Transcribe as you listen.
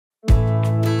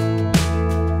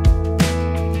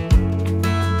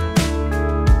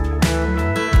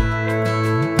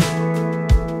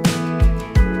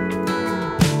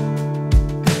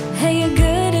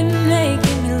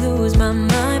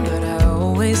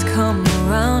Come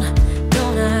around,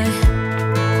 don't I?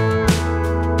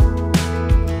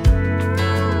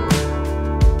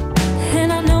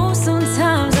 And I know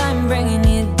sometimes I'm bringing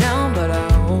you down, but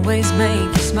I always make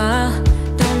you smile,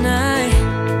 don't I?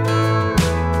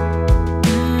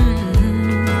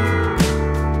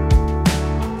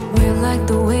 We're like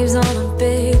the waves on a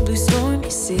big blue stormy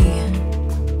sea,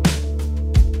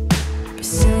 but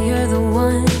still you're the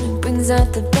one who brings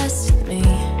out the best in me.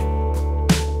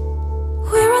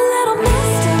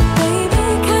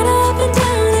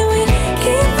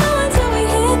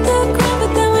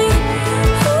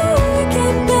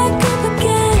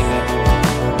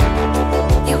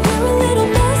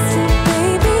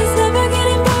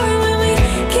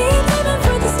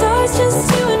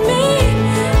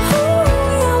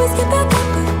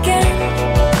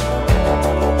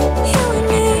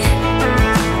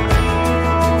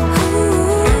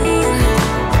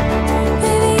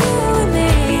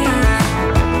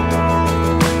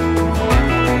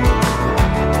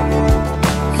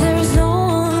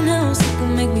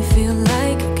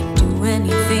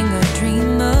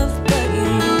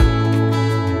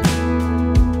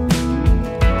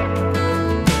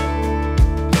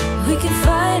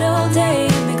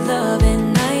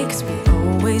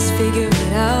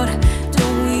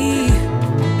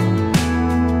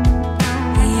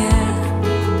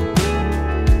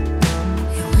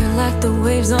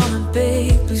 On a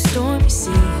big blue stormy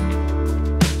sea.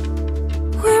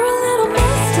 We're a little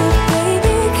messed up,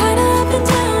 baby, kinda up and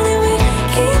down, and we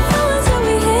keep falling till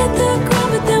we hit the ground,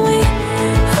 but then we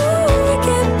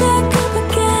get back up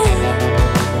again.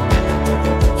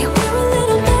 Yeah, we're a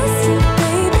little messed up,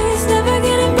 baby, it's never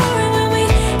getting boring when we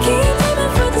keep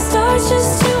aiming for the stars,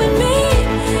 just you and me.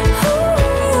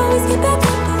 We always get back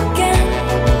up again.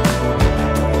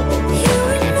 You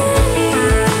and me.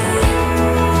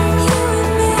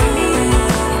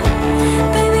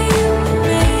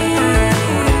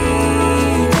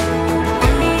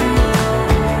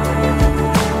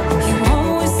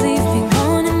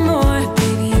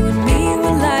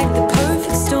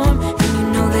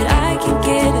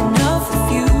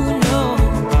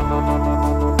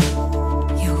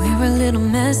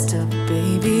 Messed up,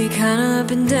 baby, kinda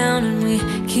up and down, and we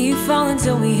keep falling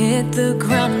till we hit the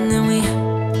ground, and then we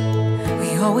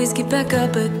always get back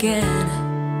up again.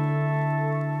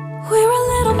 We're a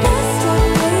little messed up,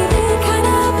 baby,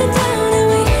 kinda up and down, and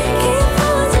we keep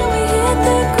falling till we hit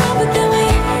the ground, but then we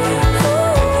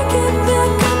get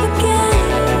back up again.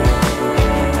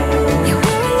 Yeah,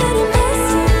 we're a little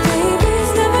messed up, baby,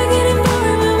 it's never getting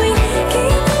boring when we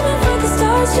keep aiming for the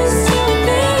stars, just you and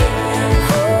me.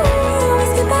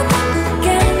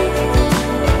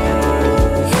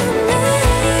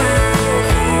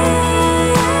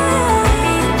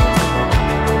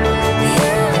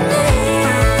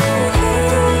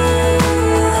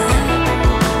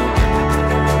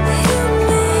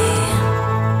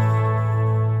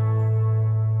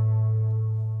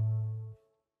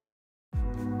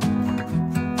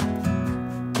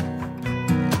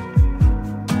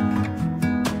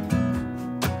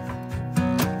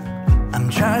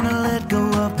 Trying to let go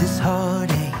of this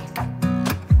heartache.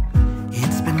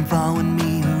 It's been following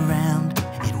me around.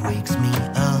 It wakes me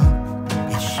up,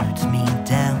 it shoots me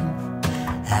down.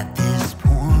 At this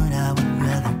point I would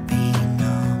rather be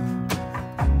numb.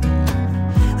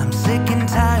 I'm sick and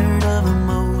tired of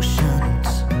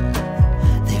emotions.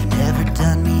 They've never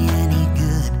done me any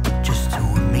good, just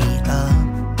tore me up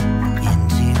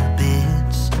into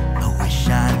bits. I wish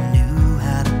I knew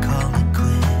how to call it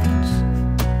quits.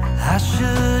 I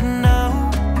should know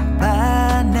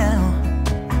by now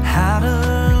how to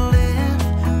live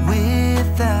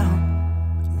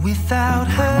without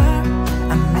her.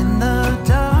 I'm in the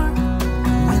dark.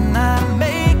 When I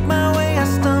make my way, I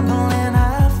stumble and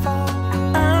I fall.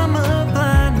 I'm a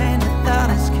blind man without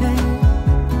escape.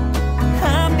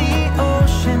 I'm the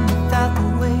ocean without the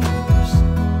waves.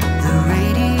 The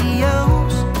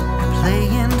radio's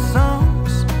playing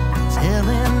songs,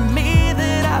 telling me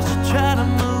that I should try to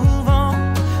move.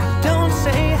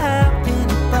 Say how it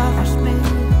bothers me.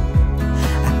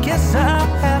 I guess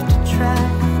I'll have to try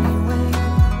anyway.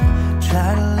 Try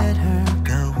to let her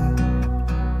go.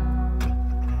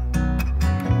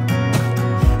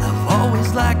 I've always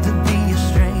liked to be a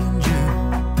stranger,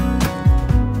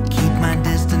 keep my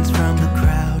distance from the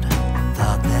crowd.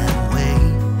 Thought that way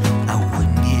I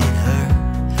wouldn't get hurt,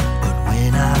 but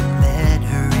when I met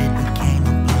her it became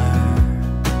a blur.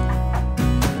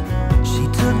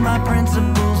 my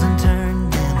principles and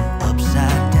turned them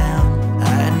upside down. I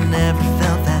had never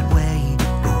felt that way,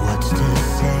 but what's to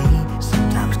say?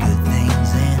 Sometimes good things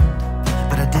end,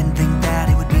 but I didn't think that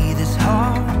it would be this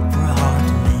hard for a heart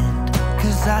to mend.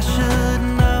 'Cause I should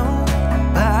know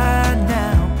by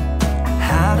now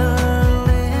how to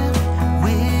live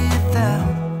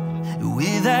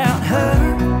without her.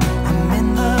 I'm in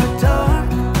the dark.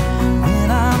 When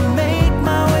I make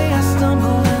my way, I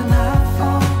stumble and I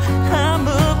fall. I'm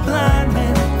a blind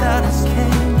man without his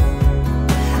cane.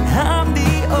 I'm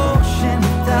the ocean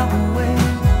without the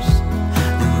waves.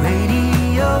 The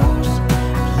radio's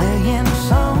playing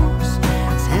songs,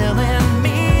 telling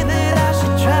me that I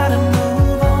should try to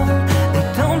move on. They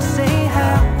don't say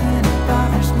how, and it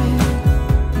bothers me.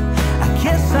 I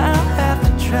guess I'll have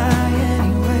to try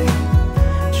anyway.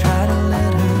 Try to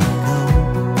let her go.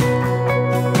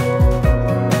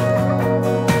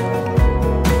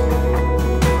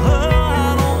 Oh,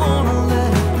 I don't wanna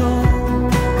let her go.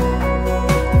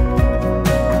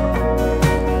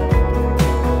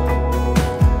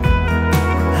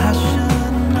 I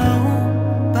should know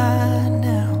by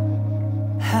now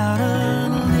how to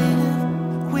live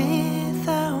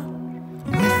without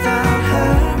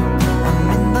her. I'm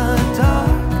in the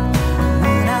dark.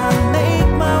 When I make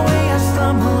my way, I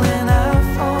stumble and I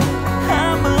fall.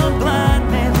 I'm a blind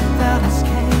man without his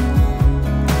cane.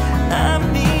 I'm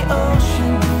the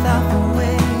ocean without the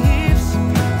waves.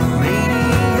 The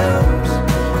radio's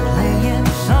playing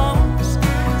songs,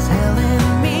 telling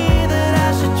me that I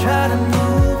should try to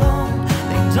move on.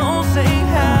 They don't say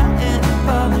how, and it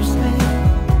bothers me.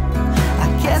 I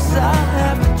guess I'll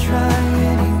have to try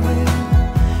anyway.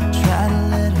 Try to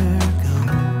let her go.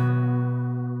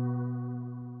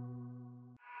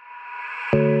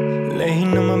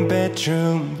 Laying on my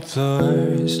bedroom floor,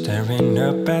 staring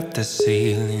up at the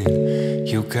ceiling.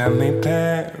 You got me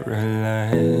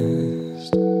paralyzed.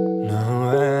 No,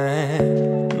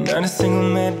 not a single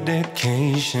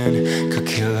medication could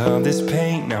kill all this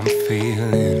pain I'm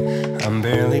feeling. I'm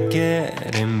barely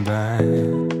getting by.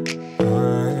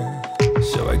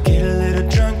 So I get a little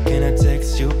drunk and I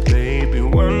text you, baby,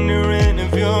 wondering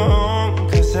if you're home.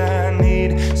 'Cause I need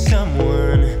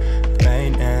someone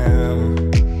right now.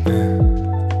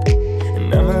 And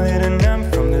I'm a little numb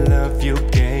from the love you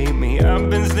gave me. I've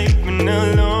been sleeping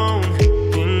alone,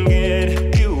 can't get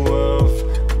you off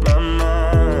my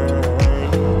mind.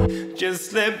 Just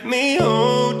let me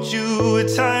hold you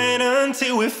tight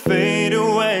until we fade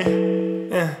away.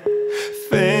 Yeah,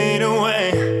 fade away.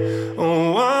 Oh,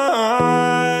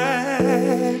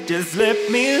 just let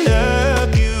me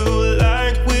love you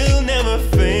like we'll never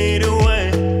fade away.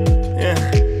 Yeah,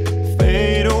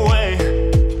 fade away.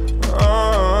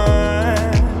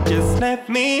 Just let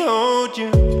me hold you.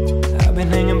 I've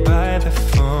been hanging by the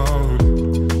phone,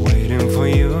 waiting for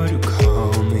you to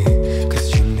call me. 'Cause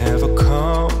you never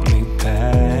called me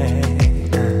back.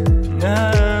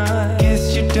 Guess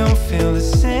you don't feel the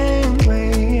same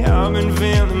way I've been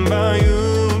feeling about you,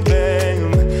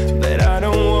 babe. But I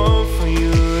don't want for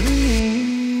you to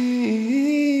leave.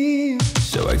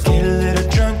 So I get a little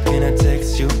drunk and I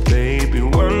text you, baby,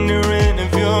 wondering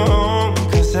if you're home.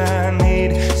 'Cause I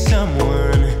need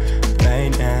someone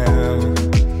right now.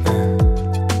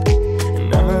 And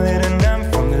I'm a little numb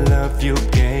from the love you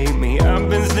gave me. I've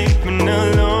been sleeping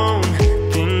alone,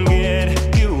 can't get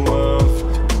you off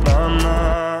my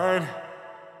mind.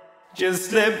 Just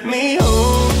let me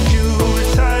hold you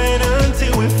tight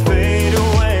until we fade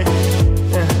away.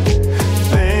 Yeah,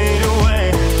 fade away.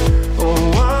 Oh,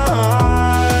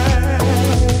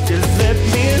 just let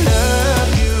me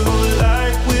love you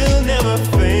like we'll never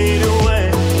fade away.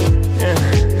 Yeah,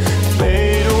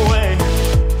 fade away.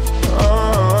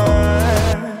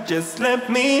 Just let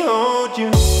me hold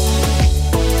you.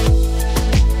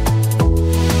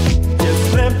 Just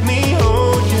let me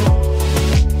hold you.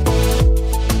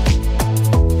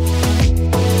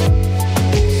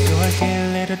 So I get a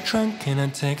little drunk and I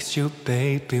text you,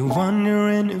 baby,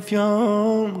 wondering if you're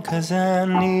home. 'Cause I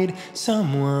need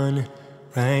someone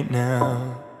right now.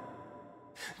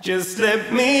 Just let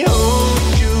me hold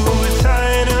you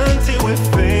tight until we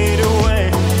fade away.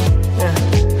 Yeah,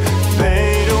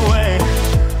 fade away.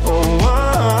 Oh,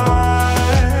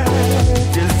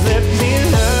 just let me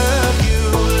love you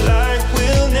like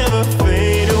we'll never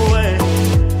fade away.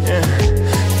 Yeah,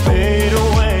 fade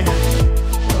away.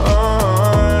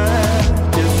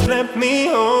 Just let me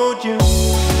hold you.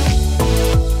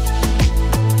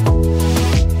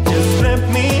 Just let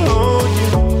me hold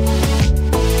you.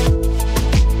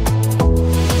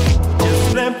 Just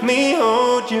let me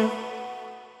hold you.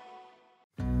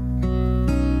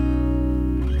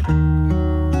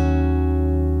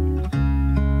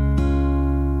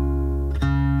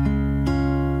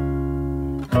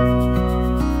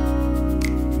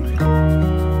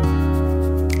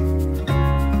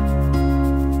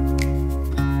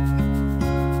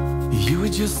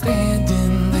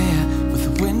 standing there with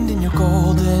the wind in your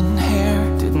golden hair.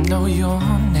 Didn't know your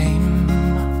name,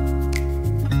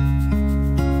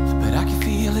 but I could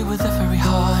feel it with every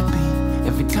heartbeat,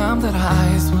 every time that our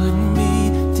eyes would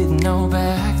meet. Didn't know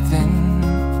back then.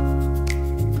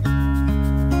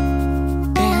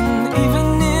 And even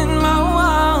in my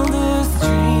wildest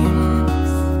dreams,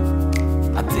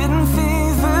 I didn't think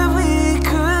that we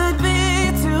could be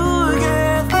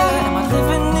together. Am I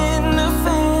living in a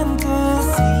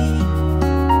fantasy,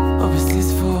 or is this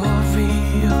for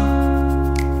real?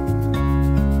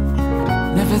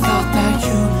 Never thought that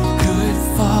you could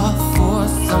fall for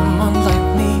someone like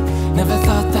me. Never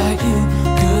thought that you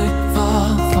could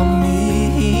fall for me.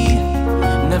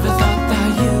 Never thought that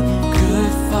you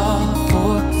could fall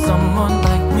for someone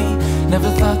like me.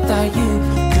 Never thought that you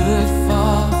could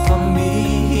fall for me.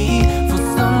 For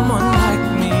someone like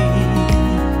me.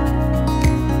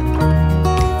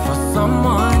 For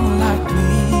someone like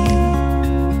me.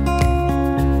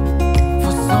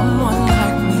 For someone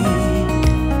like me.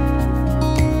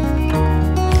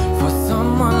 For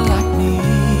someone like me.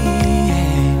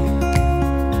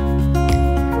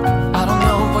 I don't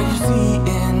know what you see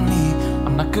in me.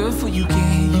 I'm not good for you,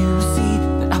 can't you see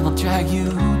that I will drag you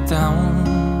down?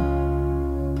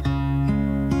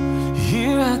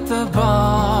 Here at the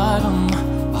bottom,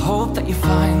 I hope that you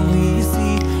finally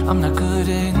see I'm not good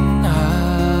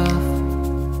enough.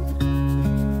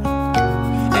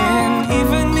 And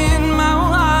even in my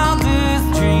wildest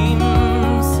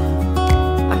dreams,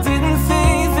 I didn't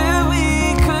think that we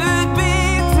could be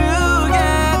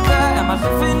together. Am I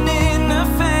living in a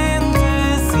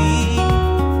fantasy,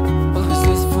 or is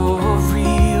this for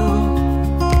real?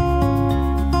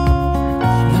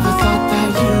 Never thought that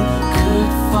you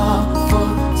could fall for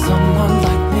someone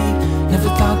like me.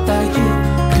 Never thought that you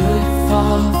could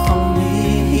fall for me.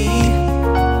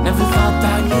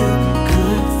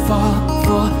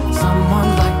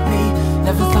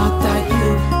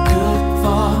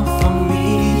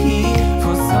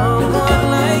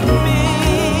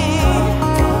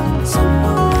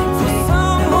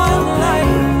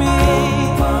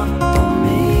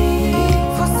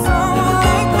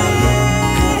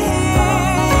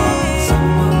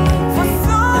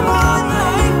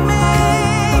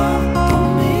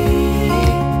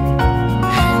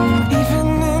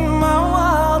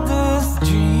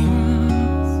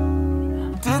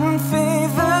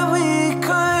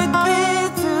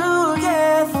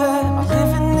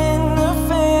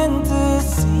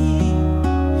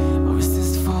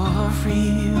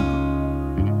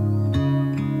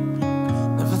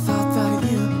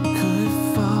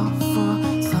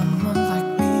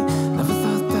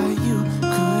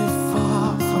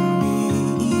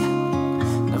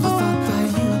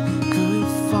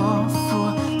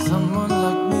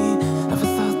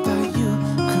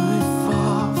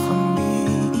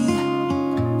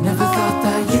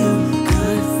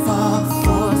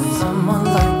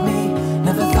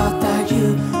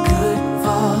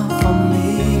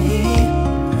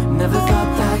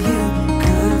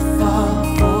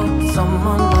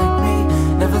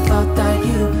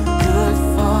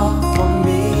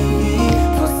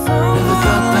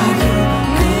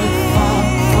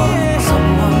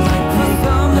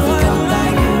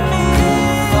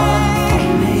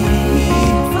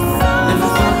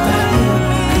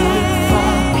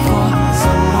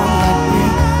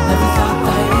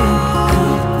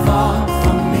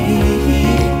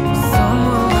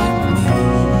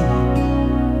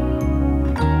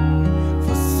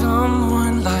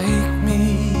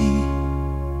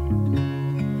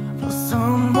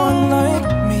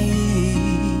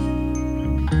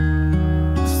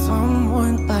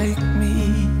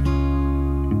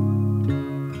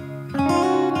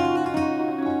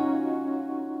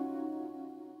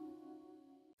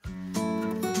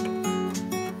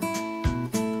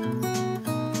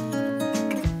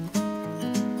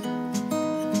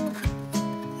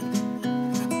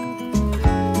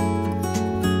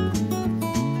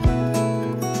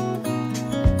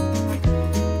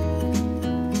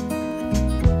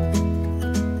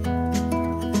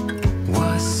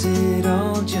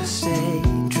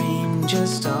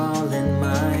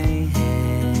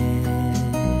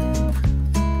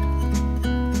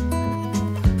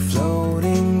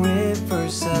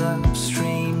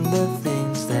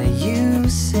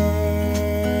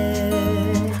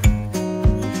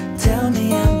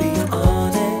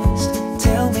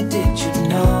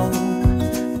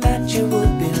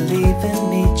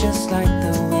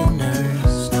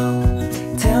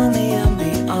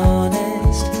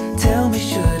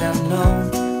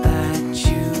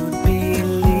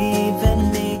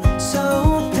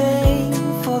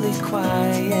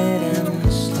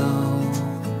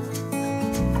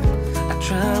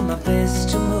 try my best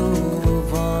to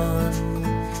move on,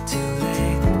 to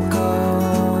let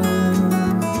go.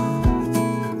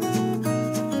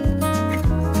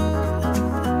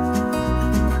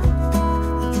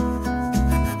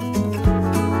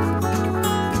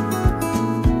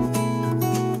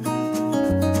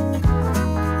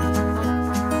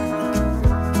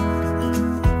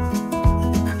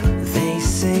 They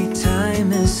say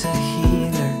time is a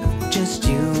healer, just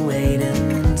you wait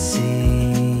and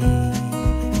see.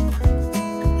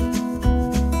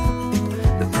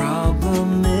 The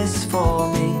problem is for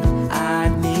me, I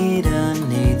need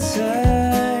an eternity.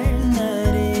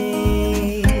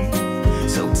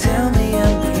 So tell me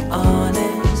and be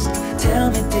honest, tell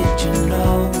me did you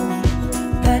know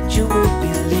that you would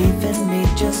be leaving me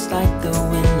just like the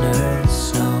winter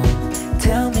snow?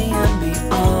 Tell me and be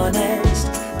honest,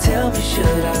 tell me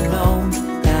should I known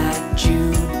that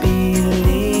you'd be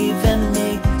leaving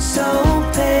me so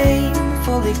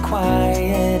painfully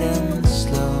quiet and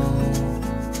slow.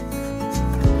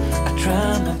 I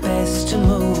try my best to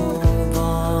move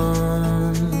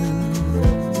on,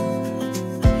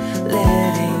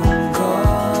 letting go.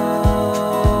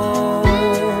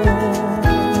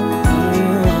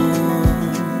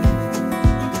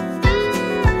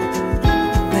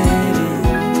 Letting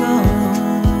go.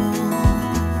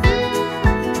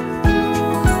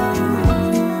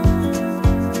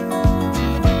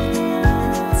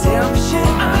 Tell me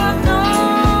should I know?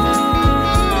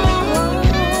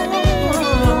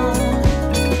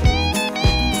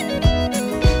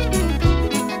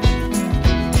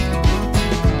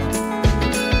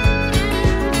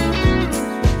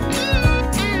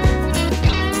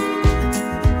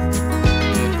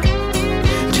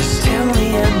 Just tell me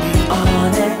and be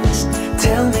honest.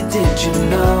 Tell me did you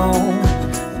know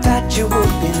that you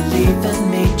would be leaving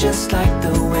me just like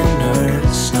the winter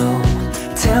snow?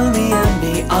 Tell me and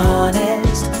be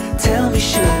honest. Tell me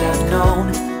should I've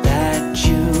known that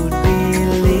you'd be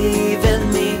leaving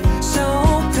me so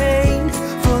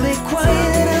painfully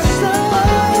quiet and slow.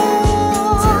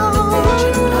 Tell me did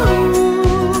you know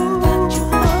that you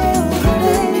would be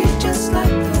leaving me just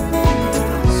like the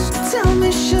winter snow? Tell me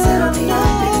should I know?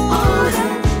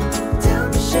 Tell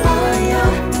me should I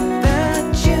know that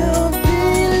you'd be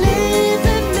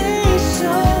leaving me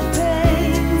so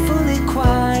painfully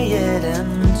quiet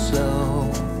and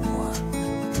slow.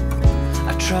 I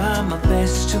try my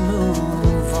best to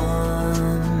move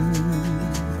on,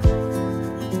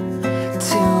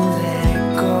 to let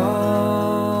go.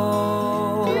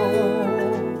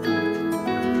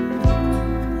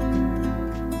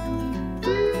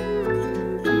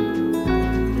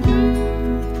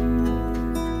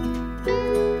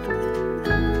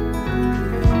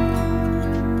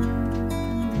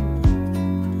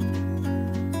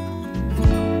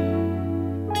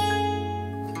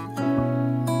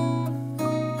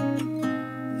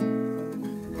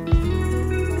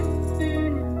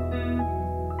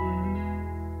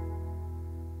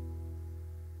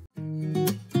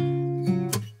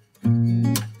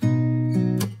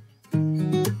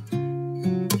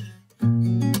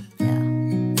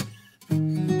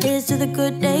 Here's to the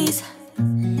good days,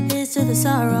 here's to the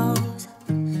sorrows.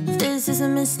 If this is a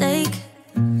mistake,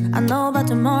 I know about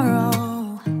tomorrow.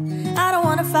 I don't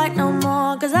wanna fight no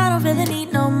more, cause I don't feel the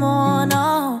need no more,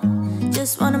 no.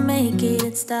 Just wanna make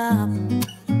it stop.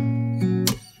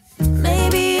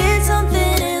 Maybe it's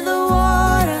something in the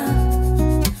water,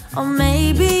 or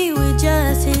maybe we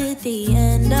just hit the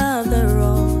end of the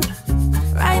road.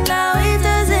 Right now it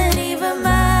doesn't even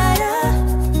matter.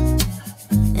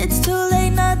 It's too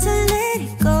late not to let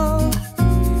it go.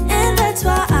 And that's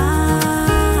why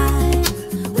I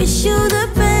wish you the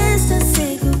best and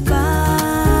say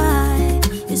goodbye.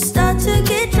 You start to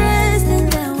get dressed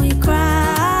and then we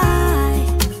cry,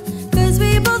 cause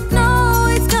we both know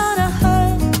it's gonna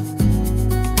hurt,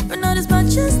 but not as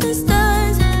much as this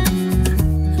does.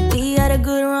 We had a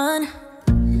good run,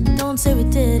 don't say we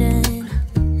didn't.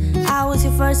 I was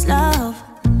your first love,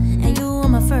 and you were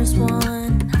my first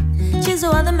one. Cheers to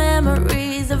all the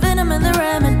memories, the venom and the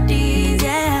remedies,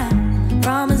 yeah.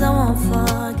 Promise I won't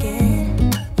forget,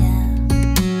 yeah.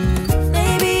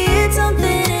 Maybe it's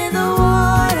something in the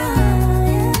water,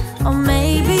 or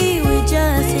maybe we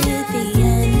just hit the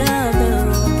end of the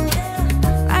road.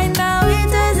 Right now it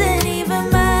doesn't even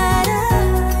matter,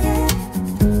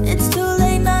 yeah. It's too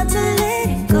late not to let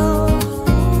it go.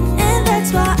 And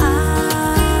that's why I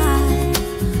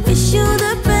wish you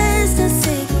the best and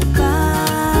say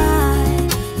goodbye.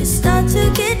 You start to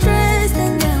get dressed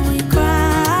and then we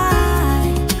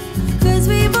cry, cause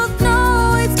we both know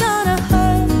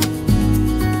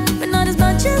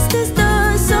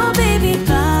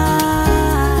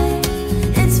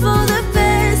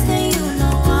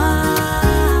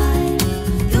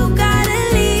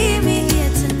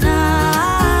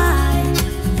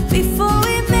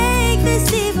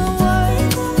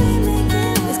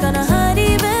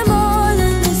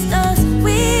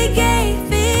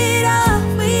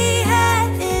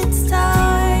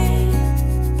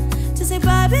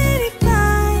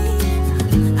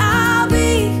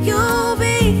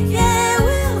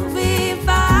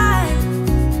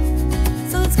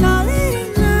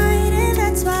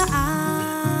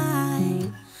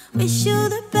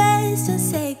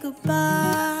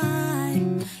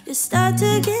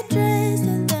to get dressed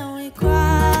and then we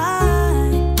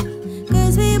cry.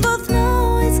 'Cause we both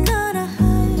know it's gonna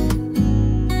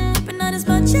hurt, but not as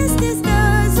much as this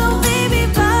does. So baby,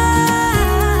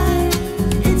 bye.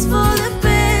 It's for the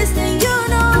best and you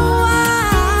know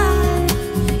why.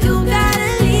 You gotta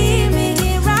leave me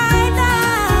here right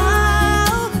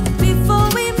now before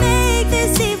we make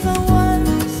this even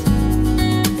worse.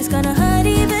 It's gonna hurt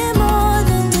even more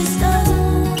than this does.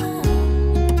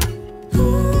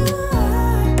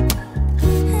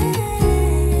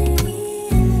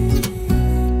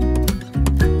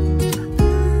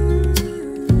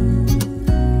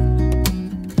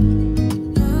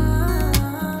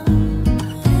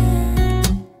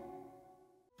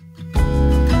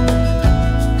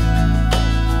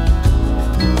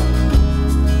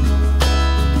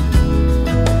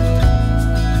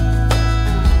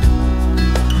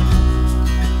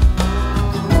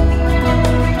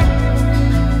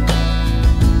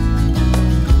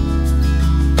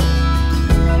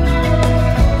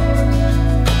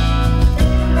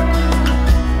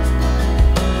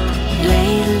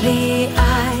 Lately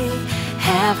I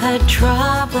have had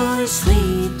trouble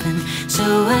sleeping, so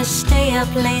I stay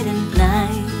up late at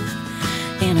night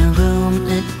in a room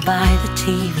lit by the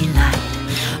TV light.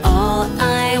 All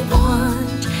I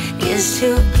want is to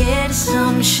get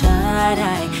some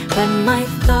shut-eye, but my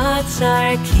thoughts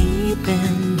are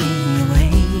keeping me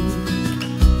awake.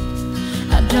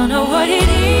 I don't know what it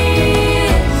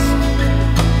is,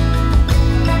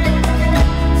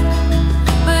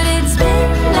 but it's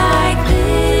been like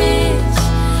this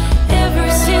ever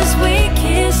since we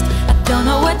kissed. I don't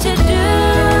know what to do,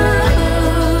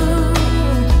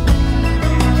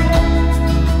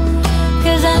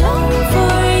 'cause I long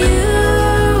for you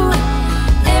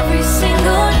every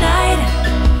single night.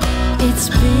 It's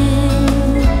been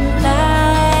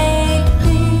like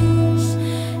this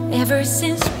ever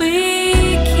since we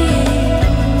kissed.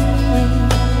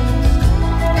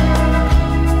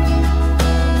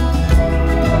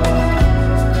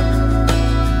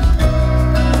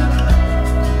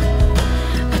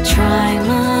 I try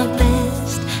my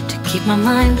best to keep my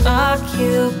mind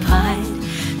occupied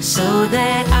so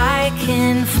that I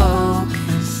can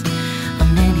focus on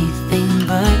anything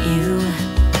but you.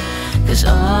 'Cause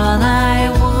all I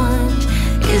want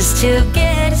is to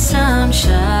get some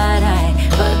shut-eye,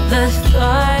 but the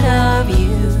thought of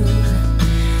you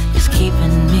is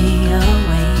keeping me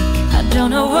awake. I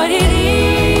don't know what it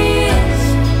is,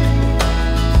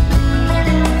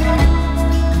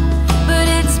 but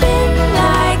it's been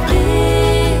like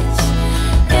this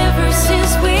ever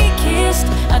since we kissed.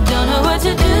 I don't know what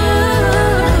to do,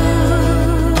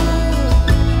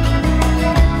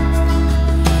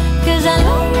 'cause I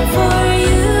long for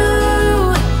you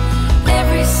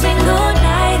every single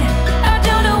night. I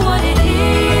don't know what it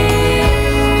is,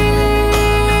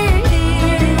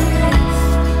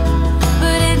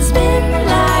 but it's been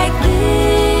like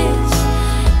this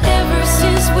ever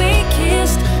since we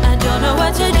kissed. I don't know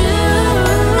what to do,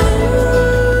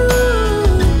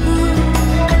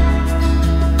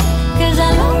 'cause I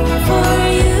long for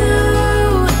you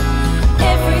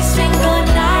every single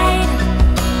night.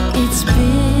 It's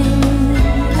been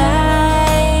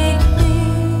like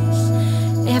this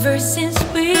ever since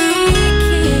we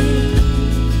kissed.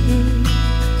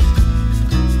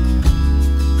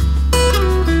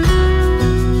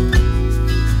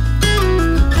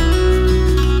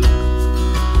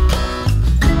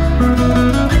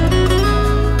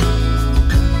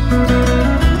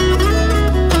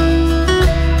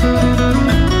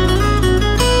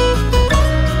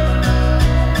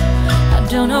 I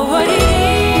don't know what it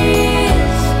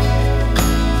is,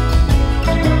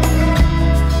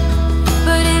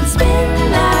 but it's been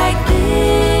like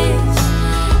this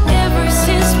ever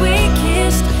since we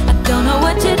kissed. I don't know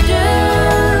what to do,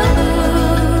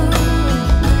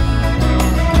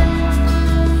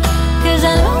 'cause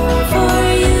I long for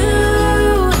you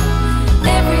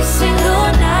every single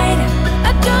night.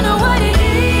 I don't know what it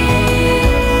is,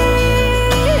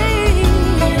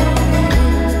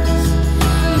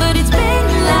 but it's been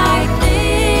like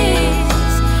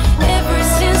this ever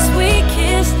since we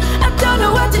kissed. I don't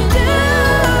know what to do,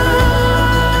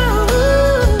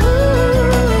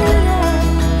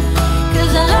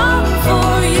 'cause I long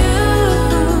for you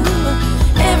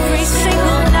every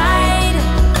single night,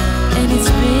 and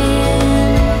it's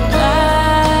been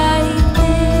like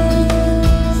this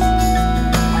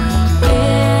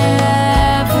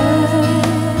ever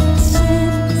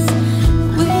since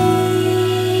we.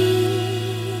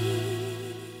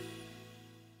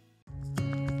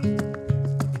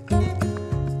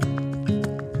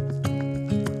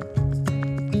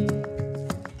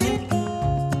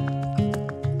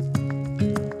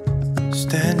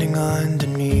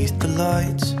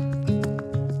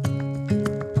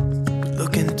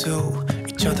 into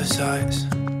each other's eyes.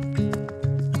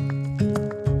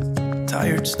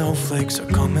 Tired snowflakes are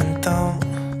coming down,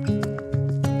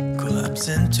 collapse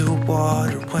into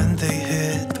water when they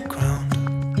hit the ground.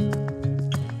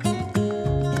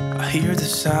 I hear the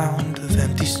sound of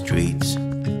empty streets.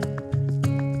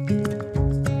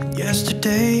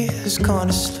 Yesterday has gone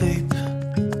to sleep,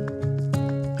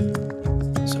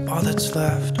 so all that's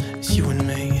left is you and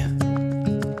me.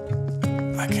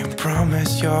 I can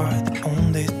promise you're the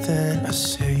only thing I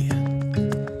see.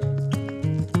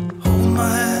 Hold my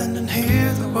hand and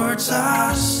hear the words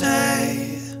I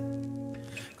say.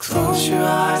 Close your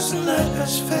eyes and let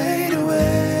us fade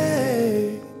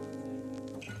away.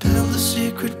 Build a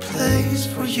secret place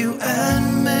for you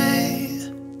and me.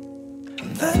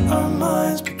 Let our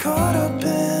minds be caught up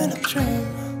in a dream.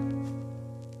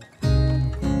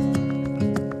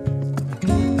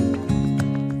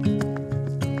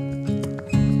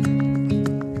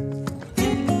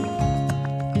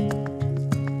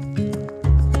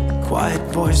 Quiet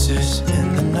voices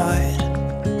in the night,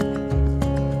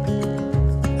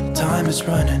 and time is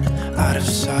running out of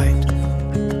sight.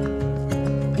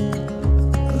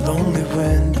 A lonely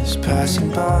wind is passing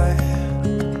by,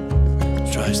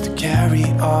 tries to carry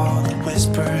all the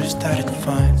whispers that it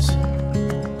finds.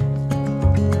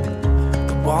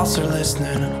 The walls are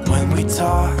listening when we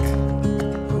talk,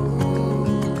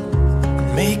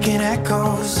 making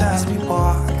echoes as we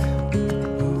walk.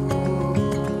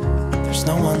 There's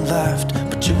no one left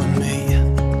but you and me.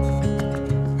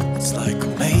 It's like a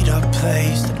made-up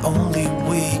place that only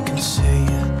we can see.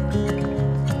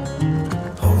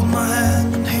 Hold my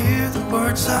hand and hear the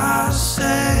words I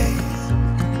say.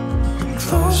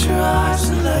 Close your eyes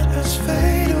and let us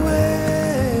fade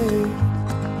away.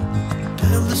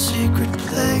 Build a secret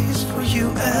place for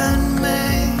you and me.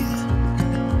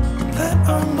 Let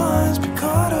our minds be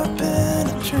caught up in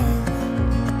a dream.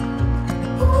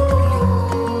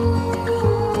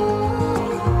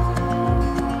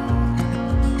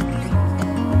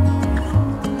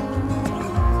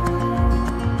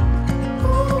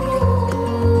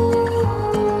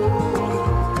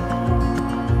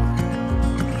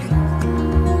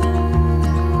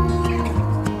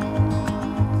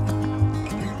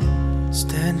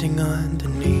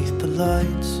 Underneath the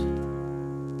lights,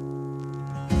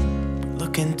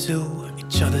 look into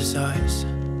each other's eyes.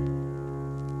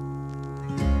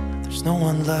 There's no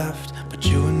one left but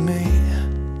you and me.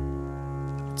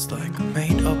 It's like a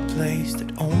made-up place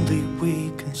that only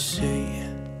we can see.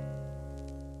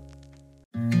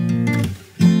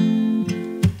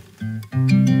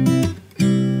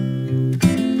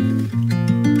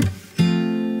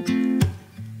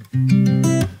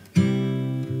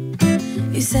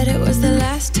 You said it was the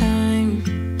last time,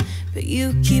 but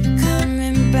you keep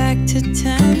coming back to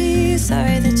tell me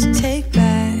sorry that you take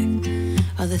back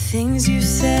all the things you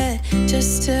said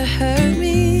just to hurt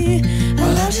me.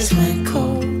 Our love just went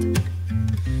cold,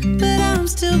 but I'm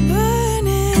still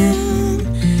burning.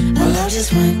 Our love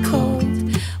just went cold.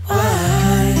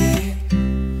 Why?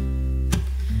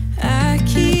 I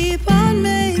keep on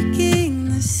making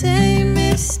the same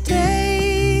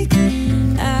mistake.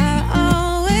 I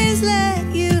always let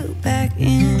you back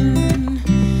in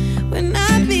when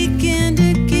I begin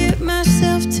to get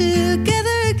myself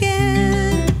together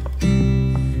again.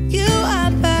 You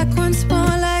are back once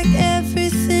more, like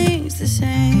everything's the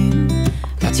same.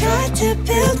 I tried to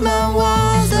build my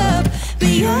walls up, but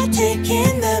you're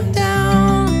taking them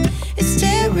down. It's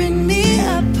tearing me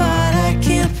apart, I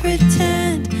can't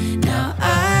pretend. Now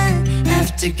I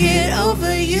have to get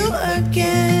over you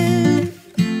again.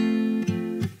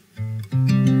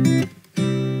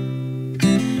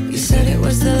 You said it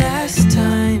was the last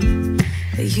time,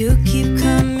 but you keep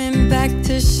coming back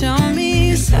to show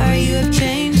me sorry you have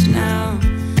changed now.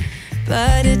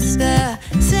 But it's the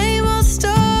same old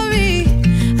story.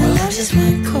 Our love just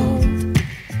went cold,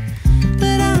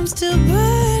 but I'm still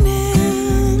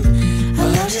burning. Our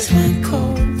love just went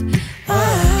cold.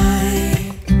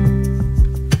 Why?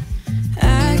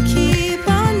 I keep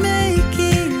on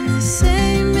making the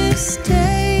same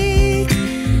mistake.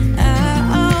 I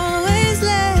always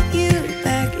let you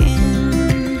back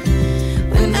in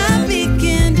when I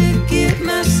begin to get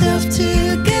myself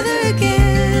together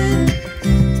again.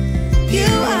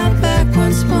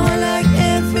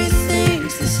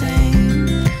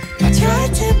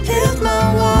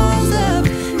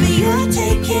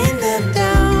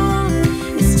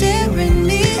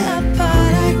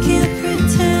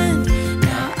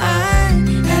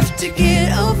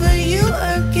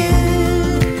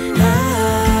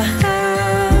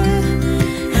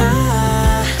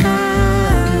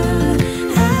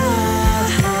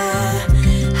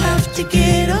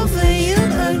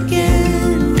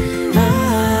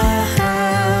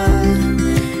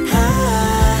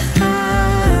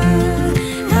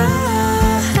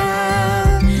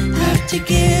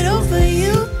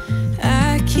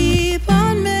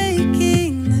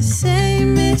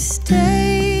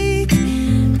 mistake.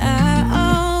 I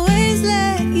always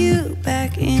let you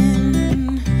back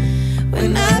in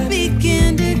when I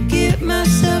begin to get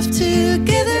myself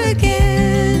together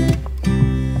again.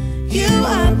 You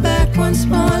are back once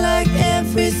more, like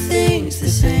everything's the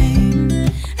same.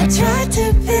 I tried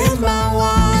to build my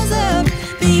walls up,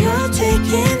 but you're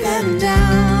taking them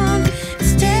down.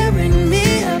 It's tearing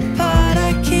me apart,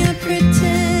 I can't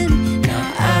pretend.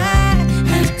 Now I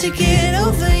have to get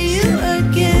over you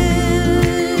again.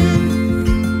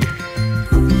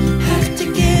 Have to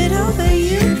get over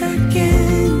you again.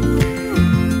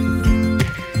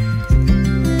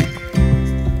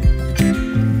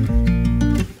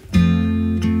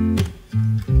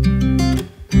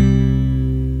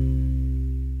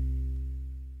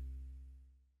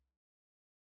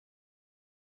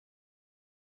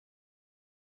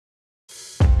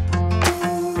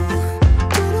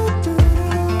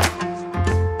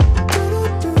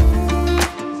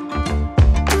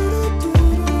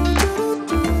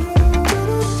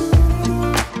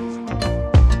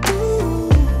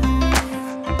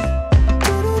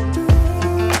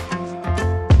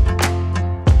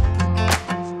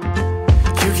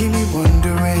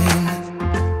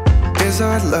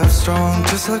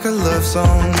 Just like a love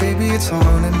song, baby, it's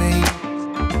haunting me.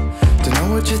 Don't know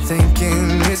what you're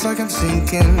thinking, it's like I'm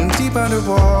sinking deep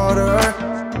underwater.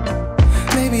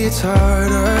 Maybe it's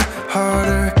harder,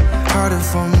 harder, harder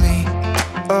for me.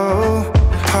 Oh,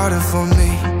 harder for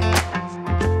me.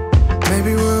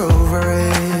 Maybe we're over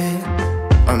it,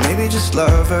 or maybe just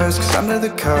lovers, cause under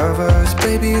the covers,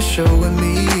 baby, you're showing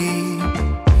me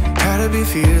how to be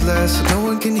fearless, so no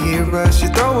one can hear us.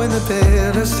 You're throwing the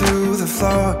pillars through the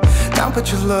floor. Now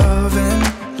put your loving,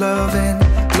 loving,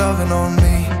 loving on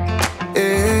me,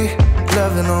 eh,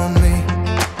 loving on me.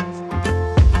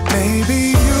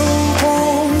 Maybe you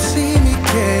won't see me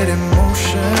get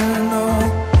emotional,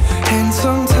 and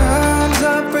sometimes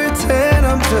I pretend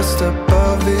I'm just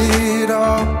above it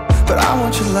all. But I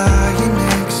want you lying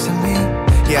next to me.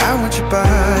 Yeah, I want your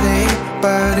body,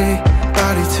 body,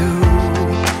 body too.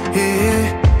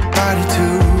 Yeah, body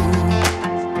too.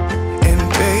 And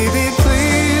baby,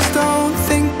 please don't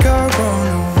think I run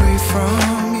away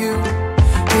from you.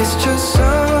 It's just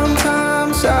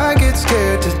sometimes I get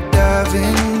scared to dive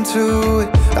into it.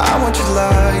 I want you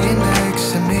lying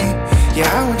next to me. Yeah,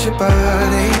 I want your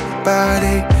body,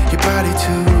 body, your body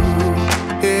too.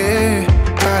 Yeah,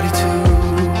 body too.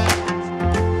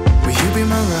 Will you be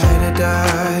my ride or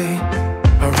die?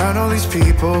 Around all these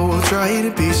people, we'll try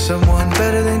to be someone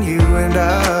better than you and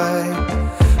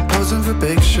I. Posing for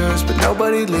pictures, but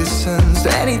nobody listens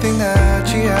to anything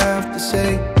that you have to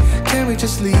say. Can't we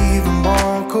just leave and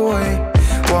walk away?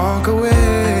 Walk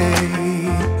away,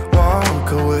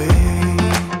 walk away.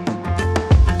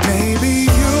 Maybe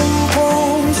you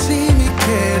won't see me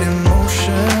get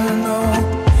emotional,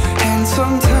 and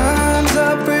sometimes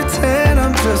I pretend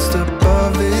I'm just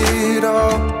above it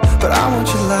all. But I want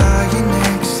you lying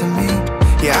next to me.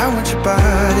 Yeah, I want your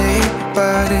body,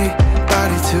 body,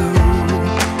 body too.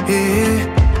 Yeah,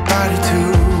 body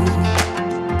too.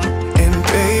 And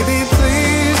baby,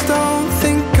 please don't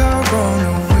think I run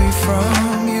away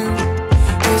from you.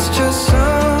 It's just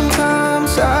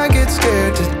sometimes I get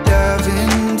scared to dive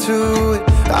into it.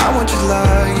 I want you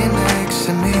lying next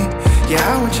to me.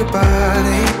 Yeah, I want your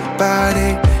body, body,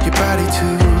 your body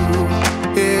too.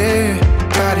 Yeah,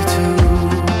 body too.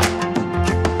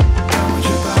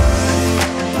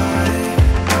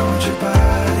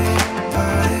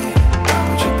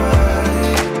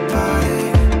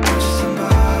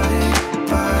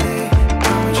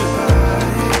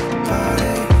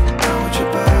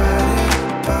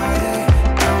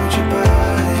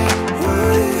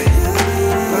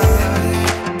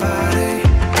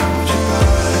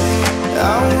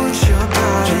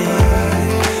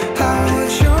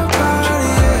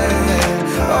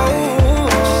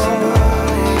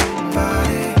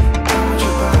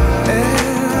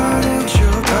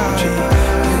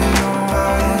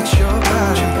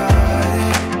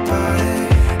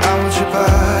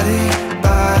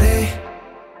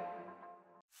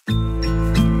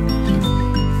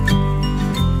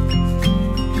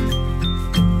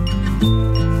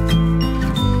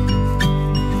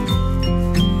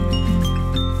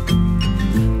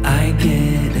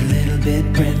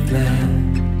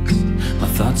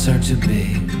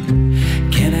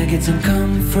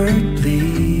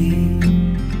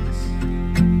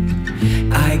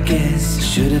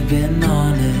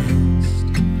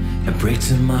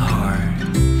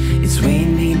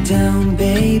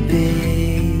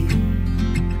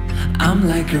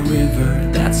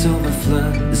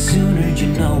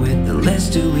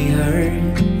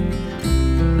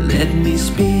 Let me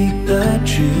speak the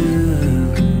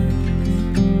truth.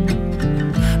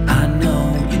 I know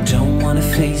you don't wanna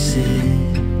face it.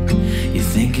 You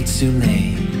think it's too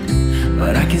late,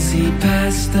 but I can see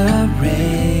past the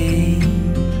rain.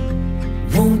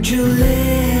 Won't you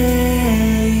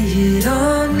lay it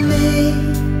on me?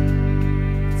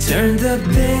 Turn the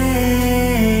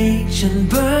page and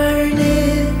burn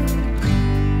it.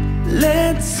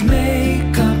 Let's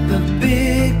make up a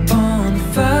big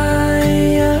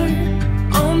bonfire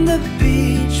on the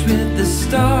beach with the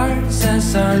stars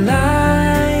as our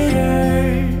lighters,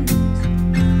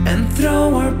 and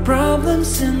throw our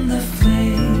problems in the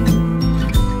flame.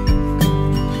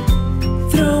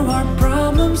 Throw our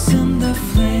problems in the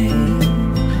flame.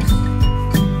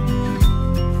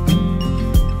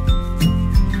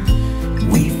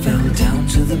 We fell down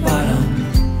to the bottom,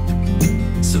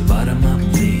 so bottom up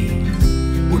please.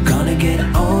 We're gonna get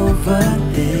over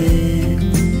this.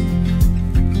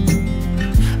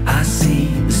 I see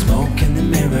the smoke in the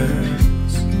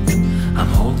mirrors. I'm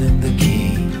holding the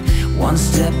key, one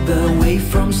step away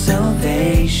from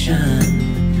salvation.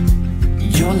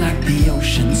 You're like the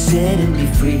ocean, setting me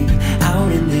free.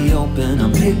 Out in the open,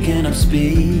 I'm picking up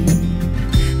speed.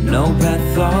 No bad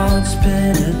thoughts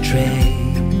penetrate.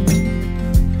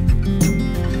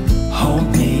 Hold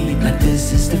me like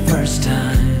this is the first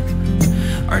time.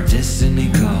 Our destiny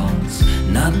calls,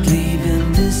 not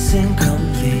leaving this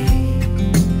incomplete.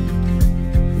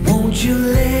 Won't you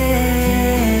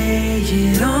lay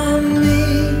it on me?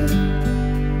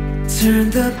 Turn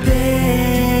the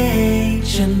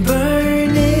page and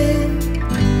burn it.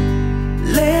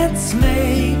 Let's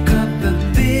make up a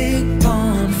big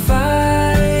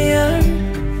bonfire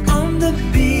on the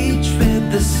beach with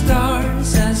the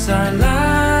stars as our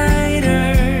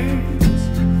lighters,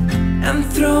 and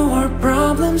throw our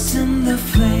problems in the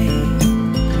flame.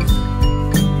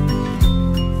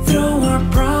 Throw our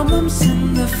problems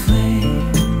in the flame,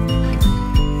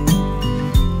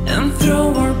 and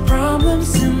throw our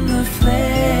problems in the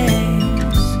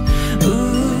flames.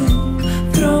 Ooh,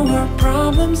 throw our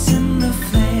problems in the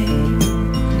flame.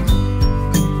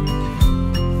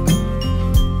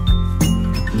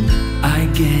 I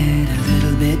get a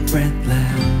little bit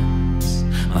breathless.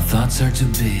 My thoughts are too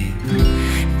big.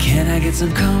 Can I get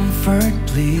some comfort,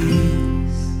 please?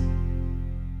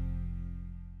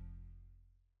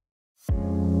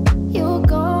 You're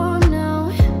gone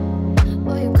now,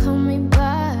 but you're coming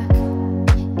back.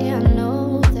 Yeah, I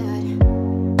know that.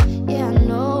 Yeah, I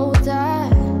know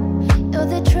that. You're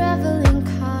the traveling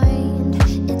kind.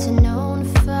 It's a known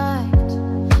fact.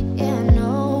 Yeah, I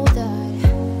know that.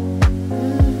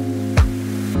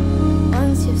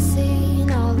 Once you've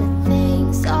seen all the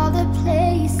things, all the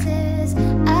places,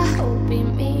 I hope it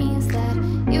means that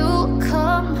you'll come.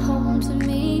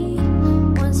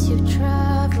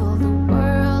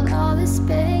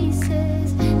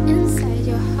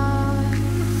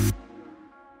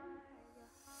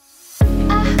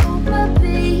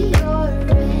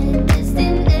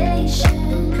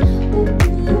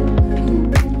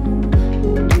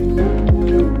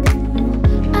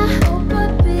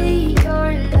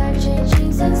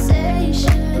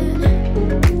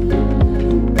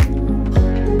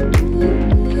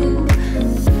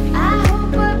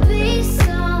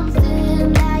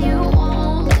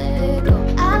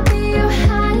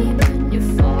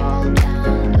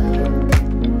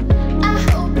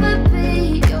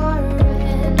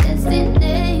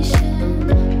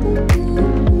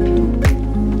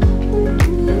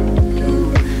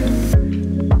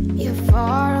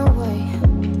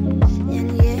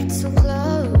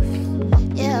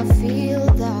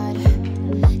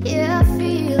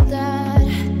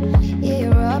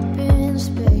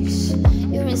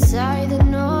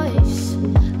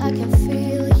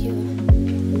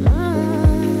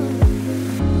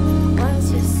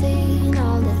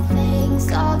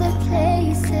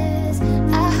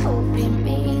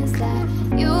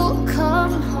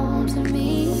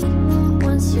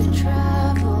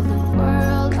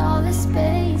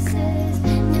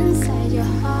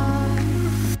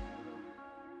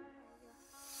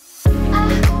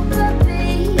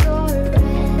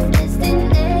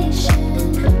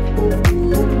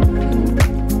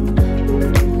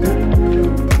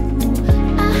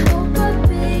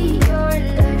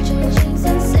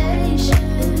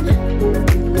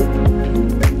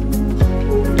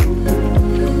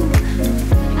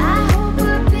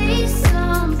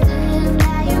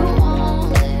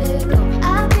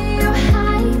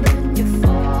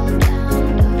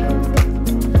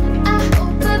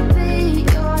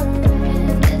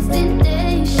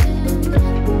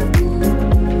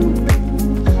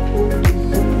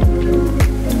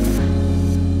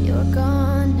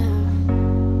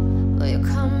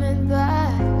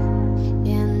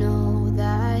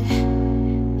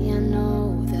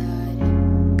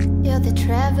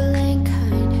 Survival ain't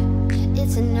kind,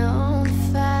 it's a known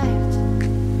fact.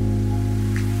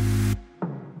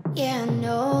 Yeah, I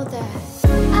know that.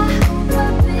 I hope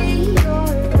I'll be your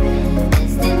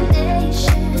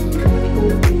destination.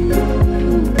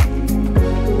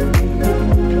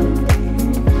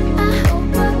 I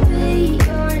hope I'll be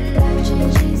your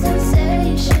life-changing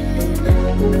sensation.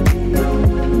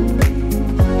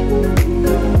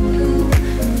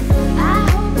 I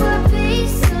hope I'll be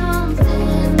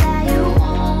something that you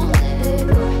won't let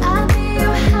go. I'll be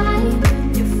your high when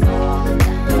you fall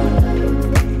down low.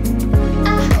 I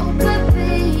hope I'll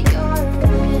be your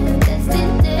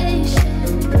destination.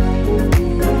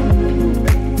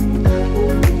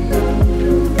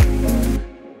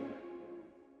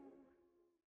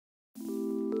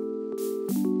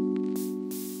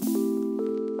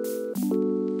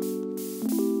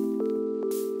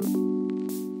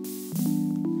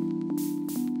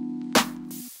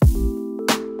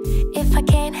 If I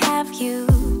can't have you,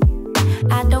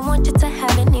 I don't want you to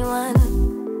have anyone.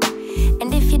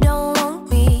 And if you don't want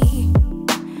me,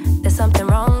 there's something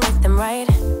wrong with them, right?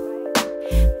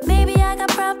 Maybe I got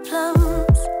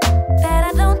problems that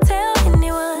I don't tell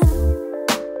anyone.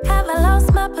 Have I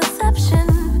lost my perception?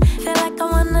 Feel like I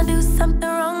wanna do something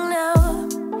wrong now.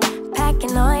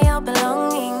 Packing all your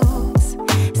belongings.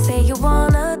 Say you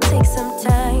wanna take some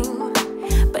time.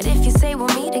 But if you say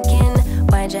we'll meet again,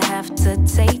 why'd you have to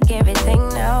take everything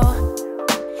now?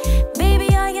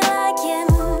 Baby, are you lying?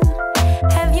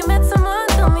 Have you met someone?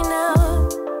 Tell me now.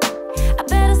 I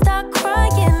better start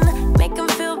crying. Make them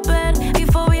feel bad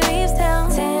before we leave town.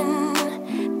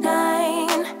 10,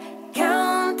 9,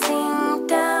 counting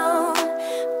down.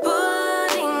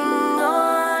 Putting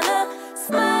on a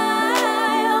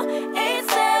smile. 8,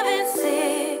 7,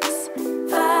 6,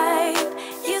 5.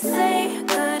 You say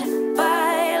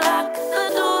goodbye. Lock the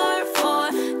door for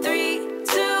 3,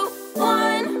 2,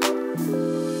 1.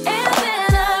 And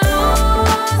then I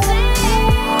lose it.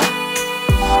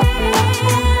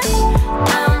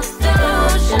 I'm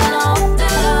delusional,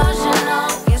 delusional,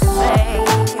 you say.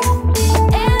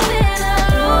 And then I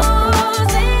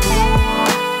lose it.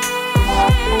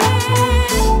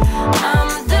 I'm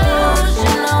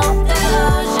delusional,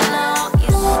 delusional,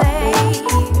 you say.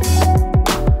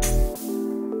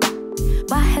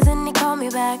 Why hasn't he called me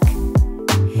back?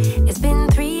 It's been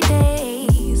 3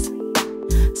 days.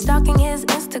 Stalking his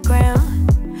Instagram,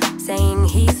 saying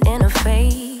he's in a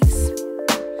phase.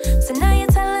 So now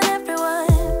you're telling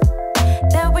everyone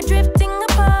that we're drifting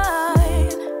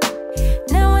apart.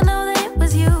 Now I know that it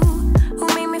was you who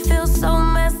made me feel so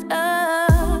messed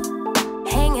up.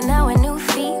 Hanging out with new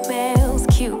females,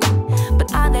 cute,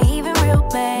 but are they even real,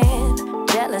 man?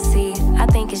 Jealousy, I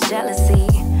think it's jealousy,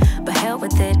 but hell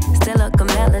with it, still like a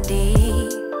melody.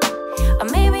 Or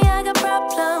maybe I got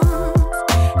problems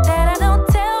that I don't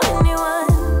tell anyone.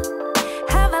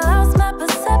 Have I lost my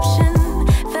perception?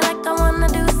 Feel like I wanna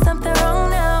do something wrong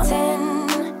now.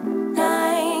 10,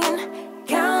 9,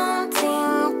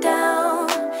 counting down.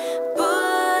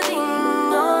 Putting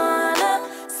on a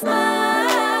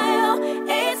smile.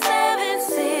 8, 7,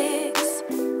 6,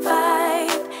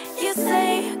 5. You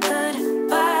say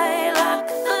goodbye. Lock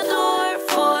the door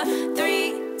for 3,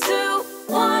 2,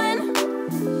 1.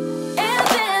 And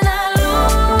then I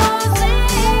lose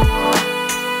it.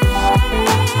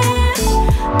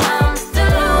 I'm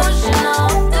delusional,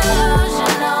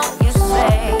 delusional, you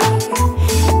say.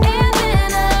 And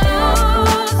then I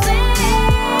lose it.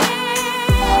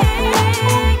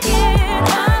 Yeah,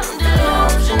 I'm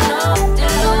delusional,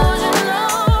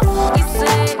 delusional, you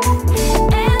say.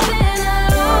 And then I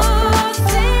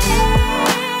lose it.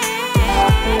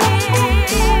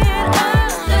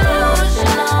 I'm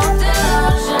delusional,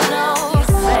 delusional, you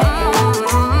say.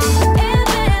 And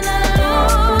then I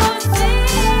lose it.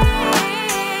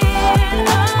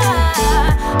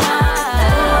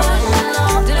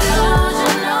 I'm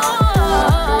delusional,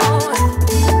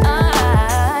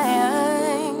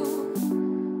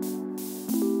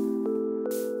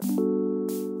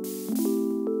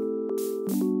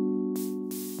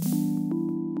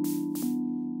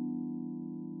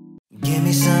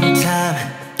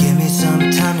 Give me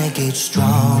some time to get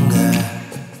stronger.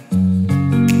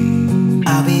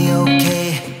 I'll be okay,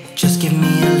 just give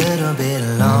me a little bit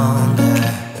longer.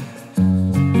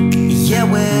 Yeah,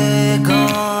 we're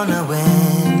gonna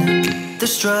win the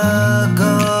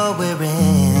struggle we're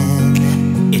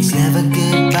in. It's never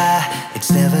goodbye,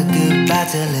 it's never goodbye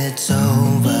till it's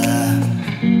over.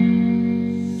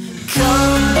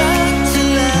 Come back to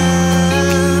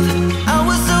love. I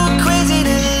was so crazy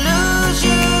to lose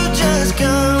you. Just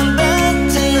come back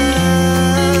to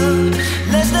love.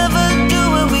 Let's never do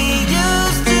what we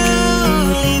used to,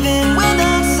 leaving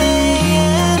without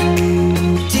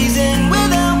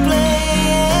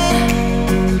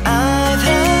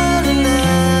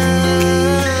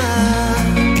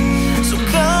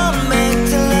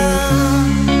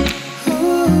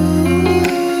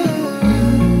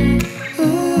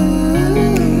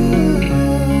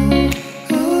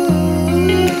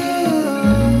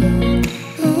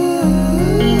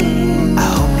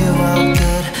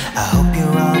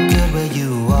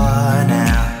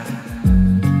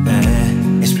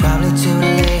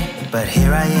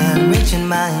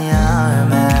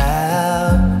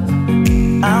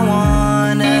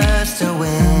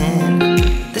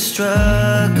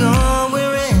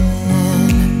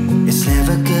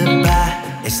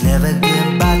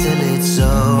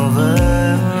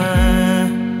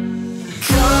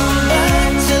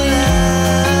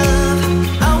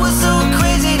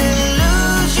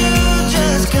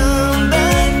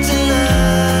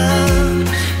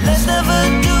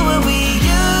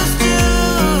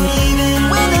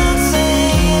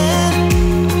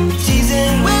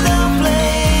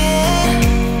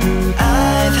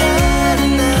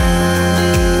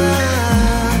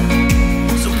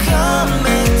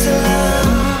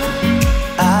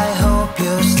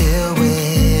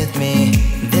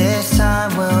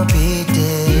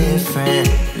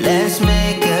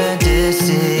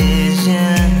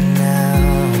decision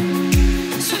now.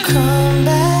 So come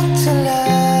back to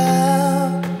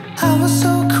love. I was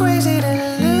so crazy to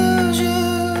lose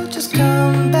you. Just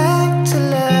come back to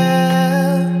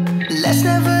love. Let's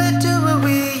never do what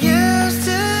we used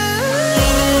to.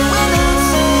 Leaving without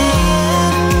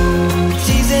saying,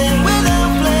 teasing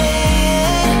without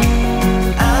playing.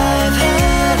 I've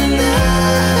had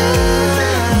enough.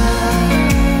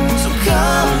 So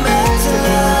come back to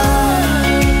love.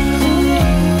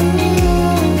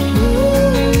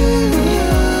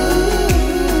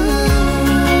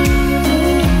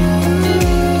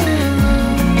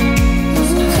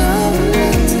 So come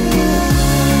back to love.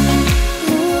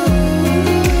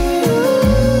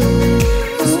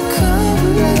 So come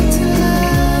back to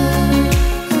love.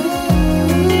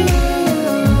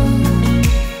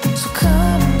 So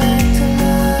come back to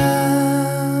love.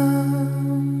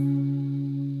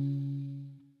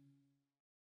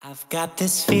 I've got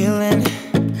this feeling,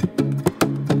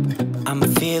 I'm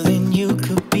feeling you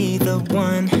could be the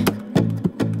one.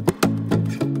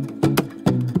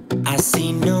 I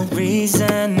see no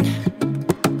reason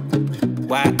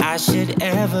why I should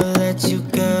ever let you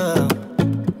go.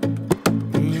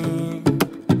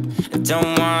 I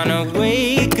don't wanna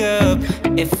wake up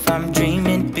if I'm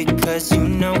dreaming, because you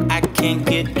know I can't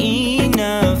get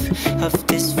enough of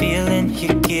this feeling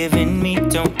you're giving me.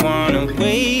 Don't wanna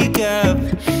wake up.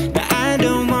 No, I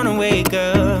don't wanna wake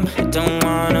up. I don't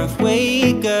wanna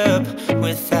wake up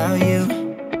without you,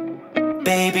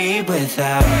 baby,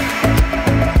 without.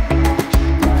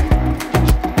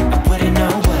 I wouldn't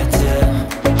know what to,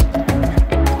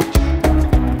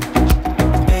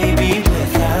 baby,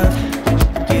 without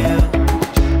you.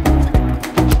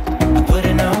 I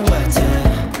wouldn't know what to.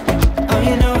 Oh,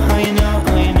 you know, oh, you know,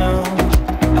 oh, you know.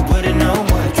 I wouldn't know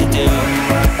what to do.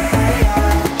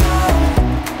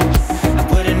 I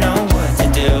wouldn't know what to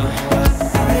do.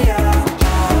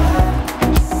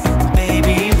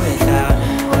 Baby, without.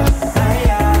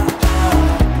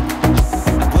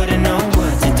 I wouldn't know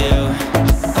what to do.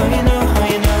 Oh, you know, oh,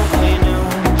 you know, oh, you know.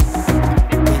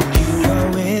 When you are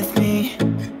with me,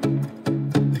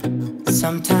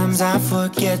 sometimes I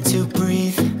forget to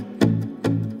breathe.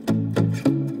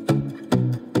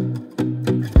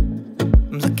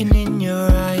 I'm looking in your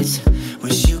eyes,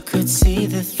 wish you could see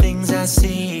the things I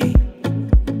see.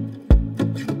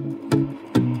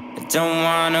 I don't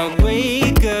wanna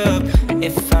wake up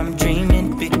if I'm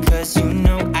dreaming, because you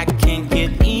know I can't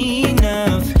get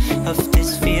enough of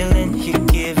this feeling you're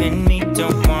giving me.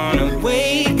 Don't wanna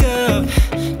wake up.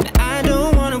 No, I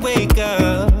don't wanna wake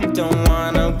up. Don't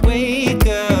wanna wake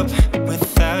up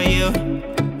without you,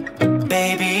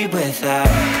 baby, without.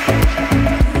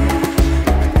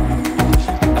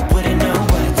 I wouldn't know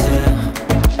what to,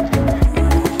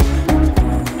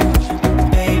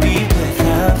 baby,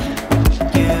 without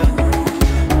you.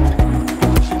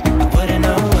 I wouldn't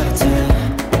know what to.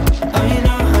 Oh, you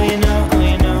know, oh, you know, oh,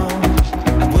 you know.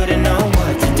 I wouldn't know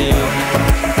what to do.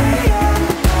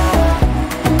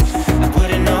 I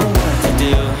wouldn't know what to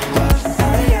do,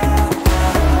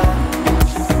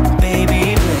 baby,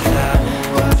 without.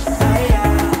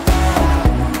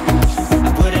 I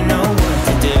wouldn't know what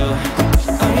to do.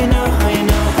 Oh, you know, oh, you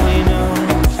know, oh, you know.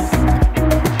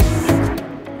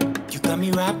 You got me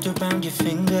wrapped around your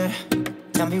finger.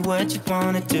 Tell me what you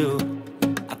wanna do.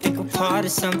 I think we're part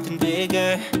of something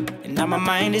bigger, and now my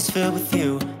mind is filled with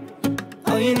you.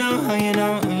 Oh, you know, oh, you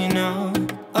know, oh, you know.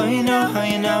 Oh, you know, oh,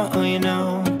 you know, oh, you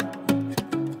know.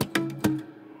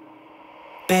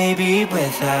 Baby,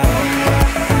 without.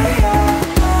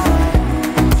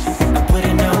 I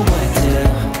wouldn't know what to.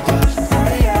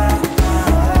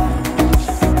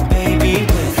 Baby,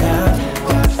 without you.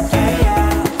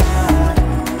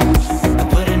 I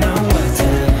wouldn't know what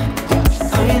to.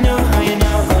 Oh, you know, oh, you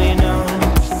know, oh, you know.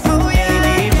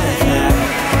 Baby, without.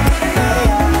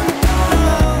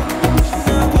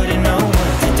 I wouldn't know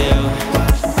what to do.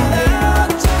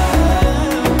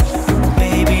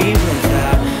 Baby,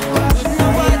 without. I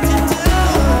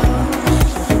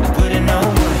wouldn't know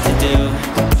what to do.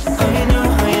 Oh, you know,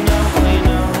 oh, you know, oh, you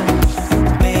know.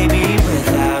 Baby,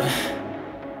 without.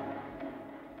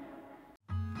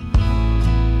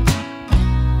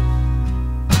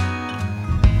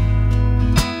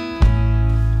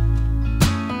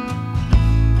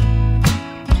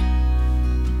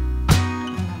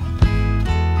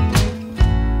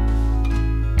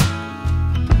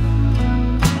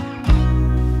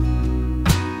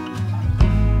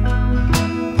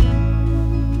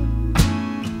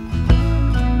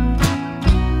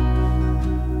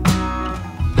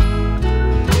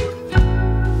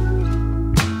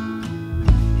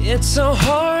 It's so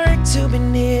hard to be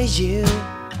near you. You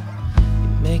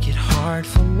make it hard hard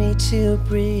for me to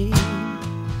breathe.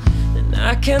 And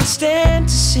I can't stand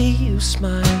to see you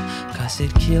smile, 'cause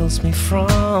it kills me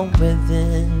from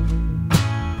within.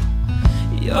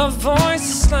 Your voice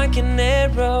is like an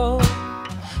arrow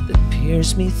that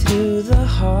pierces me through the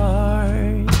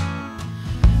heart.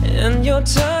 And your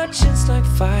touch is like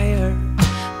fire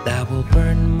that will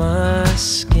burn my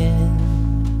skin.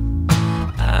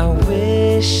 I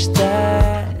wish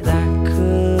that I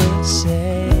could say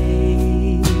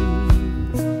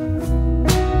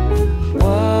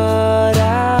what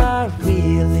I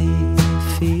really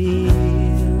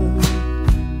feel,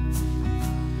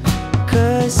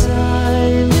 'cause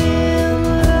I'm in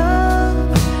love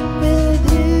with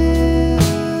you.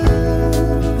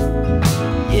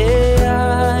 Yeah,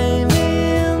 I'm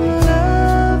in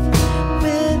love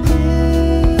with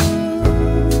you.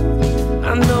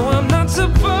 I know I'm not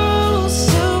supposed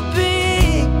to be,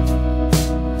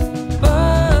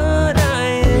 but I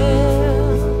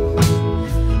am.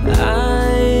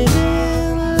 I'm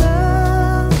in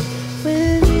love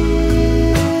with you.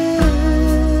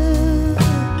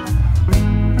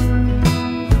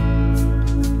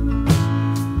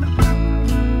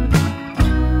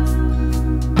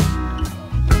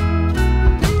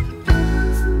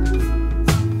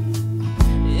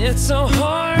 It's so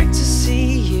hard to see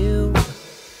you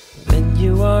when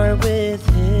you are with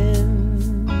him.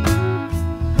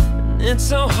 And it's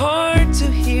so hard to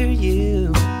hear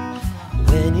you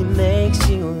when he makes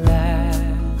you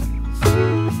laugh.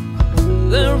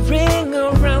 The ring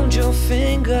around your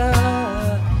finger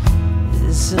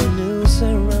is a noose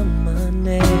around my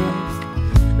neck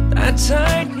that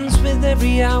tightens with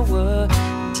every hour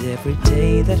and every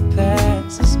day that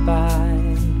passes by.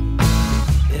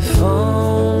 If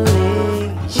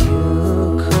only you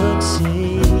could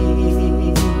see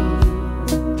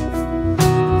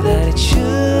that it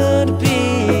should be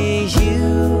you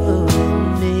and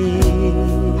me,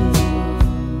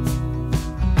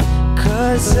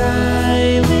 'cause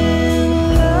I'm in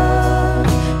love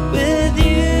with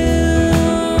you.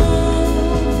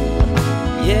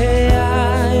 Yeah,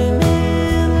 I'm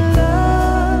in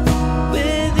love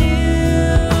with you.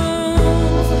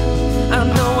 I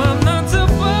know I'm not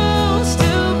supposed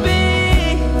to be,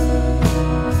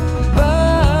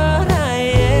 but I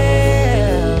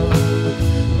am.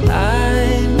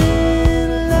 I'm in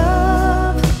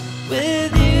love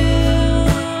with you.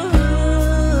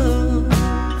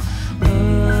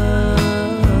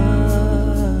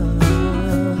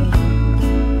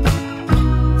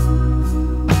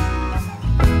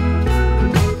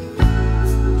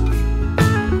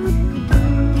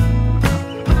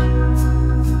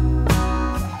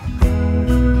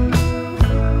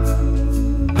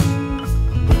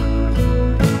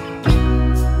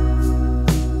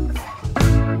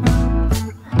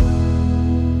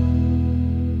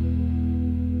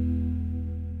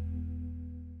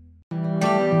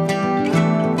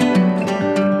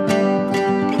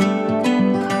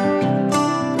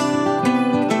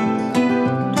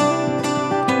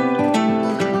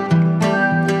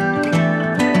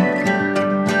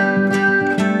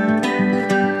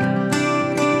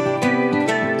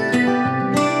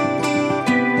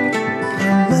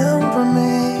 Remember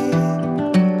me,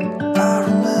 I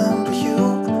remember you.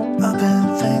 I've been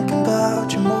thinking about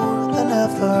you more than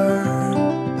ever.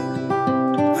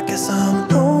 I guess I'm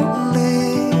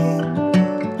lonely,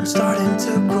 I'm starting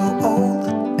to grow old,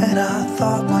 and I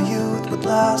thought my youth would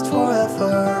last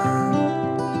forever.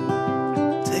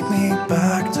 Take me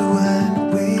back to when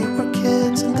we were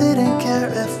kids and didn't care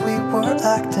if we were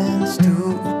acting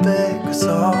stupid, 'cause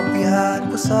all we had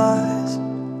was eyes.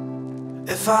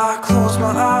 If I close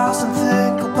my eyes and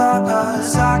think about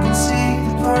us, I can see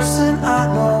the person I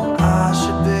know I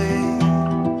should be.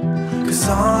 'Cause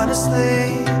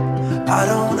honestly, I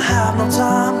don't have no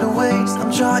time to waste.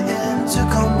 I'm trying to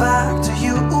come back to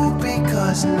you,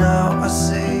 because now I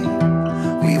see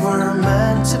we were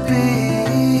meant to be.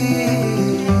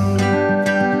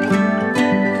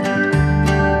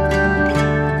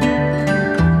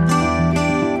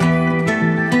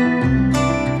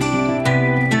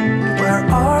 Where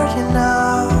are you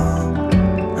now?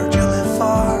 Heard you live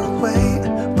far away,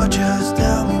 but just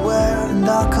tell me where and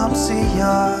I'll come see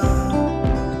ya.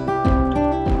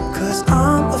 'Cause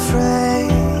I'm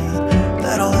afraid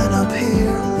that I'll end up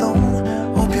here alone.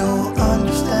 Hope you'll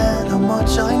understand how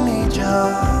much I need ya.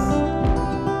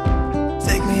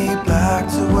 Take me back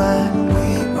to when we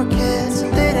were kids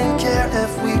and didn't care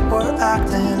if we were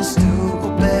acting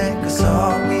stupid, 'cause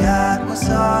all we had was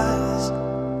eyes.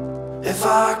 If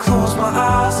I close my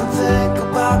eyes and think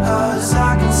about us,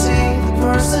 I can see the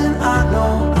person I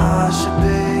know I should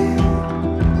be.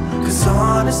 'Cause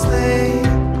honestly,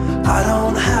 I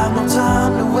don't have no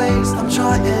time to waste. I'm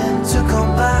trying to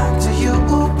come back to you,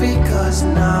 because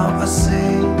now I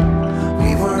see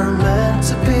we were meant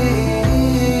to be.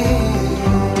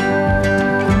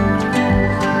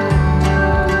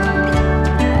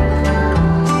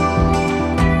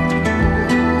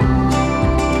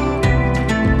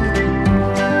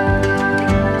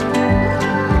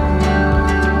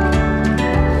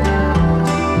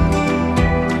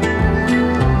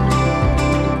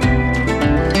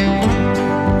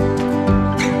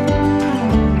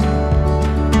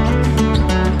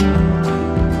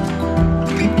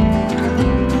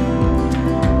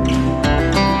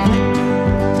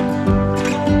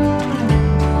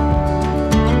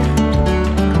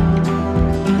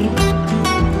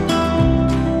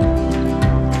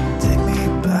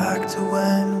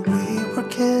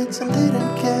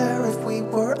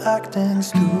 Acting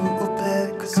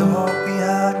stupid, cause all we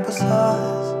had was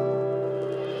us.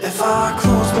 If I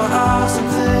close my eyes and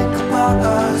think about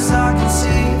us, I can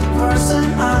see the person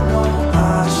I know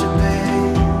I should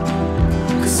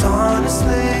be. Cause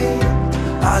honestly,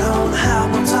 I don't have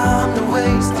no time to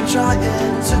waste. I'm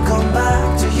trying to come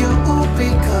back to you,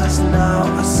 because now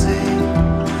I see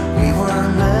we were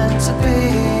meant to be.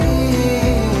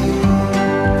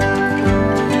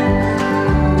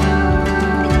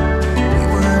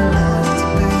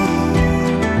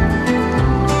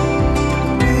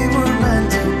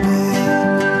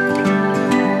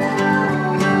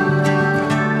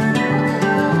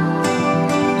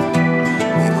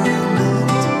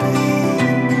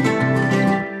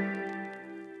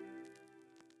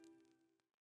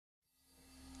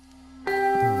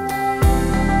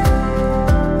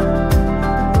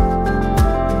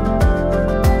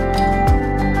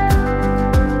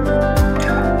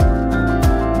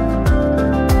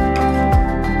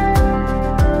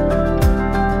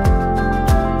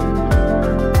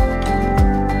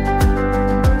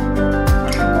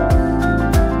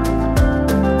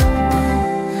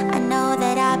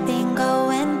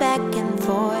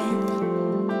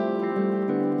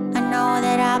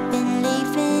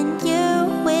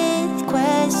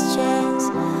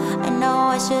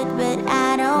 But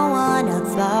I don't wanna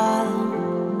fall.